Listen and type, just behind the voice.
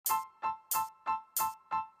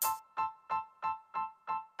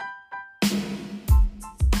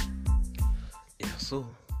So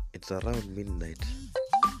it's around midnight.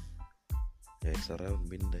 Yeah, it's around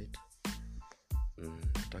midnight.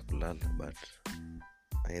 Takulala but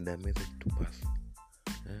I had a message to pass.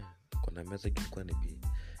 Kuna message ilikuwa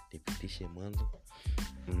nipitishe mwanzo.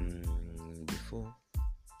 Before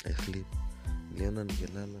I sleep. Niliona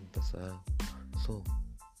nikilala nitasahau. So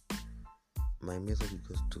my message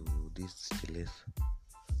goes to these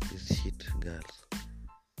shit girls.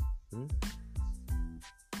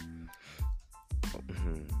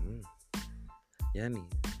 Yani,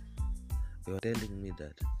 they were telling me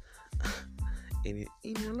that in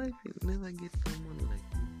your life you'll never get someone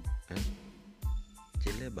like me.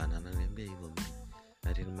 Chile bana ananiambia hivyo mimi.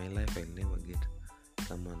 That in my life I'll never get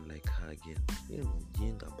someone like her again.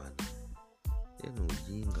 Ujinga bana.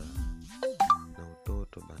 Ujinga na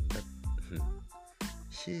utoto bana.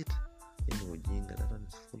 Shit. Ujinga, that one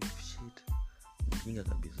is full of shit. Ujinga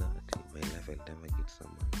kabisa. That in my life I'll never get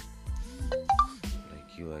someone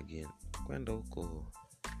like you again. Kwenda huko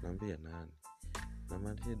naambia nani?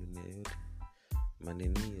 Namaanisha dunia yote.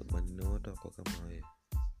 Maneno wote wako kama wewe.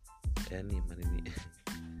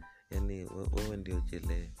 Yani wewe ndio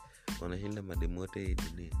chele wanashinda mademu wote hii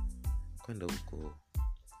dunia. Kwenda huko.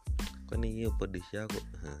 Kwani hiyo podish yako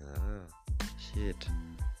shit.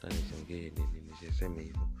 Tanisongee nini nisiseme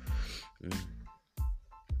hivyo.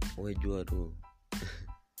 Wewe jua tu.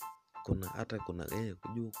 Kuna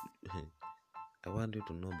kujua I want you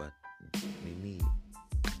to know but mimi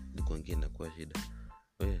niko ngine kwa shida.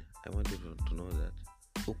 I want you to know that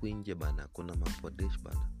huku nje bana kuna mapodish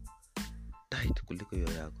bana tight kuliko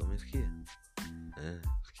hiyo yako. Umesikia?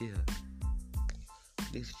 Sikia.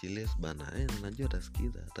 This chiles bana. Najua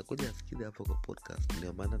utasikiza. Atakuja asikize hapo kwa podcast.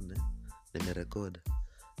 Ndio maana nimerecord.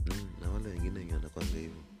 Na wale wengine wanakwanga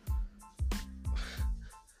hivyo.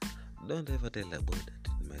 Don't ever tell a boy that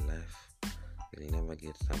in my life you'll never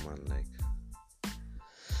get someone like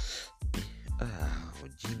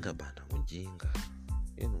ujinga bana, ujinga.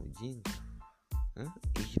 Ujinga.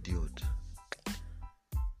 Idiot.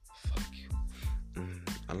 Fuck you.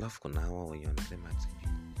 Alafu kuna hawa wenye wanasema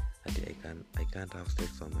ati I can't have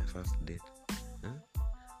sex on my first date.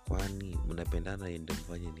 Kwani mnapendana ndio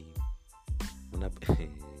mfanye nini?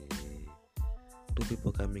 Two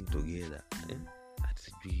people coming together.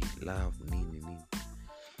 Ati love nini.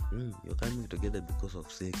 You're coming together because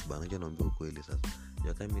of sex bana. Unajua naomba ukweli sasa.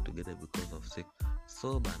 You're coming together because of sex.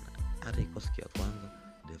 So bana, hata iko siku ya kwanza,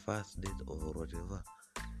 the first date or whatever,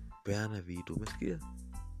 peana vitu. Umesikia?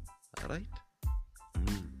 Alright?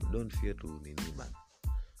 Don't fear to nini bana.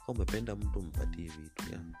 Kama umependa mtu mpatie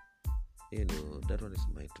vitu ya. That one is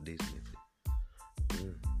my today's message.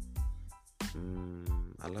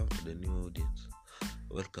 Allow to the new audience.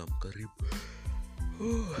 Welcome, karibu.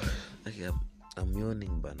 I'm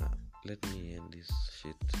yawning bana. Let me end this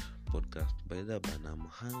shit podcast. By the bana, I'm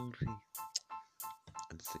hungry.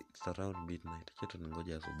 It's around midnight. Kitu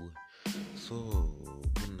ningoja asubuhi. So,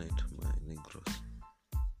 good night my negros.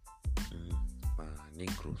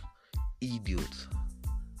 Negros. Idiots.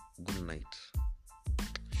 Good night.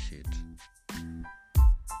 Shit.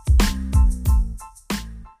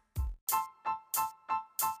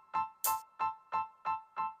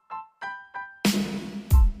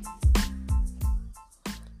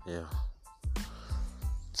 Yeah.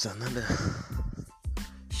 It's another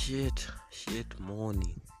shit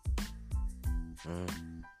morning.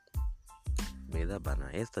 Meda bana.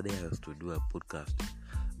 Yesterday I used to do a podcast,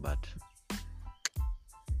 but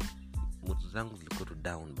mood zangu zilikuwa tu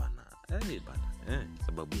down bana. Bana.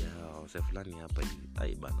 Sababu ya wase fulani hapa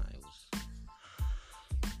hivi. Bana. I was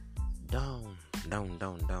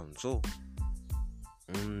down. So,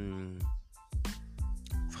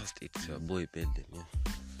 first it's your boy Belden, yeah.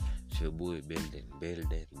 It's your boy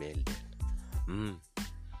Belden.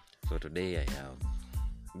 So today I have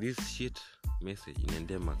this shit message in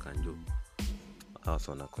Makanjo. I was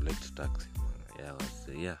on a collect tax.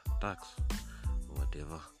 Tax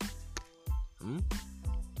whatever.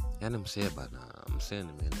 Yani msee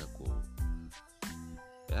nimeenda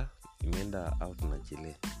nimeenda out na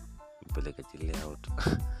chile. Mpeleka chile out.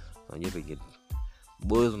 Unajua pekee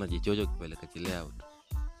boys unajichocho kupeleka chile out.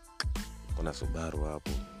 Kuna Subaru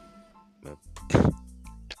hapo.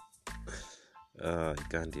 I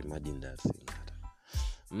can't imagine that scene.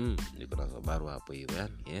 Niko na Subaru hapo hiyo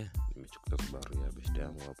yani. Nimechukua Subaru ya beshte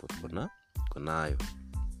yangu hapo kunayo.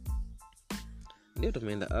 Ndio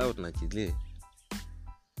tumeenda out na chile.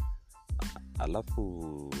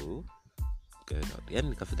 Alafu yani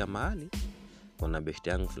nikafika mahali kuna beshte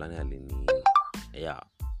yangu fulani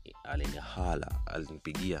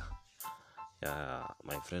alinipigia.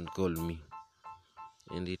 My friend called me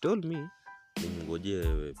and he told me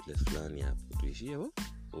nimngojee place fulani hapo tuishie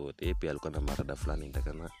wote. Pia alikuwa na marada fulani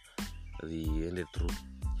nitakana ziende through.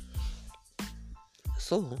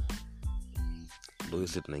 So ndio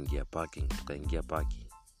sisi tunaingia parking, tukaingia parking.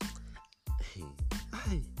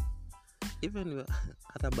 Even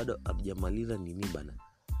hata bado hatujamaliza nini bana,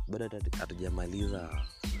 bado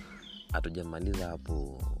hatujamaliza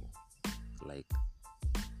hapo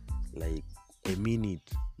like a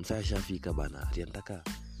minute msashafika bana, atantaka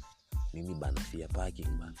nini bana, fia parking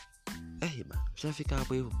bana. Bana mshafika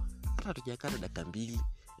hapo hivyo, hata hatujakata dakika 2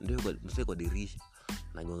 ndio msee kwa dirisha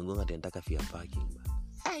na gonga atantaka fia parking bana.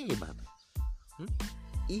 Bana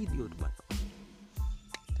idiot bana.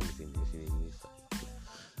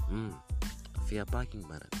 Fia parking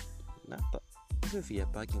bana. Napa sio fia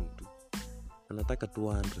parking tu, anataka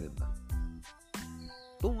 200 bana.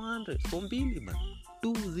 200 so mbili bana,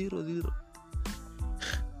 200.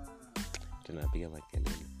 Tunapiga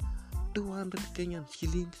makelele 200 Kenyan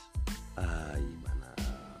shillings. Bana,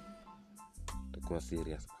 tuko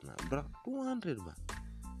serious bana bro, 200 bana.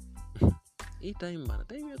 Hii time bana,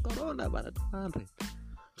 time ya corona bana, 200.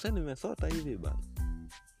 Sasa nimesota hivi bana.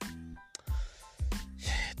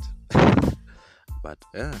 Shit. But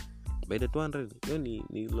by the 200 hiyo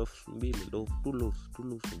ni loaf 2 loaves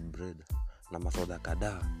of bread na masoda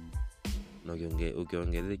kadhaa. Na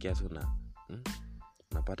ukiongezea kiasi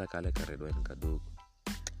unapata kale ka red wine kadogo.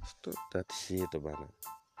 Stop that shit bana.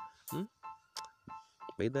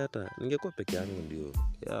 By that ningekuwa peke yangu ndio.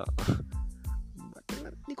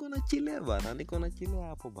 Niko na chile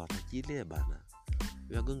hapo bana. Chile bana.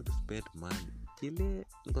 We are going to spend money. Chile,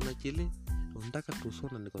 niko na chile. Unataka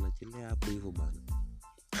tusona niko na chile hapo hivyo bana.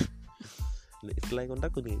 It's like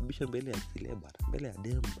unataka kunibisha mbele ya chile bana, mbele ya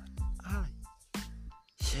dem bana.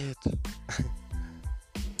 Shit.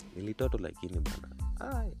 Nilitoto lakini bana.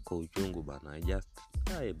 Kwa uchungu bana. I just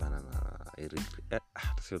bana na regret.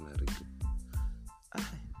 Sio na regret.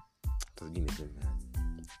 Tazini sema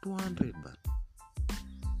 200 bana.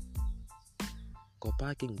 Kwa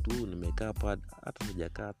parking tu nimekaa hata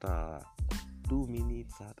sijakata 2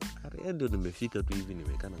 minutes hata. Ndio nimefika tu hivi,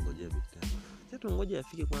 nimekaa na ngojea bidhaa. Sasa ngoja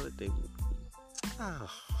afike kwanza time.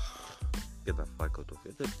 Get the fuck out of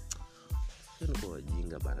here. Sio kwa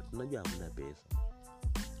wajinga bana. Tunajua hamna pesa.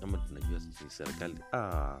 Ama tunajua sisi serikali.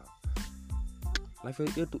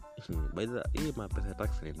 Life yetu by the hii mapesa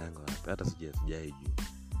tax ni ndanga wapi? Hata sijai juu.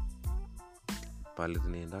 Pale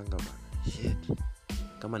zinaendanga bana. Shit.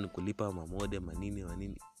 Kama ni kulipa mamode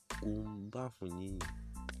manini kumbafu nyinyi.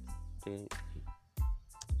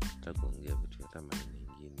 Tutaongea vitu kama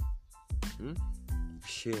nyingine.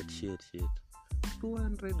 Shit.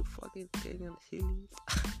 200 fucking Kenyan shillings.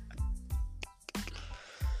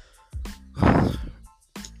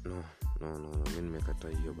 No, mimi nimekata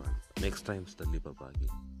hiyo bana. Next time sitalipa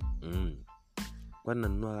parking. Kwa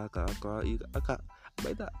nanunua aka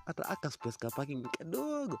baada hata aka space ka parking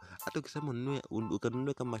kidogo. Hata ukisema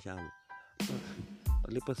ununue kama shamba.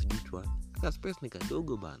 Alipa sijuchwa. Aka space ni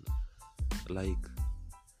kidogo bana. Like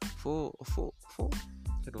 4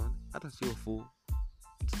 hata sio 4.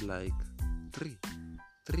 It's like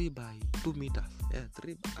 3 by 2 meters.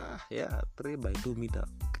 3 by 2 meters.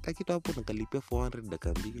 Kaka kitu hapo nakalipia 400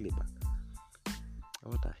 dakika 2 bana.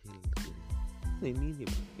 What the hell? Ni nini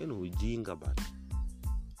bana? Yeye ujinga bana.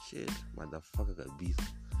 Shit, motherfucker kabisa.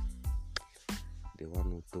 The one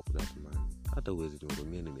who took that man. Hata uwezi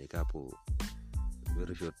nihurumia, nimekaa hapo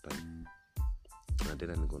very short time. Na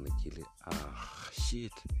tena niko na chile.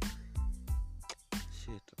 Shit.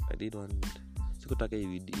 I did want. Sikutaka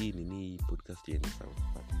hii nini podcast yenu sawa.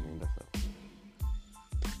 Naenda sawa.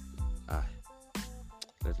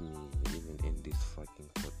 Let me even end this fucking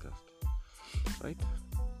podcast. Right?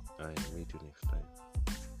 I meet you next time.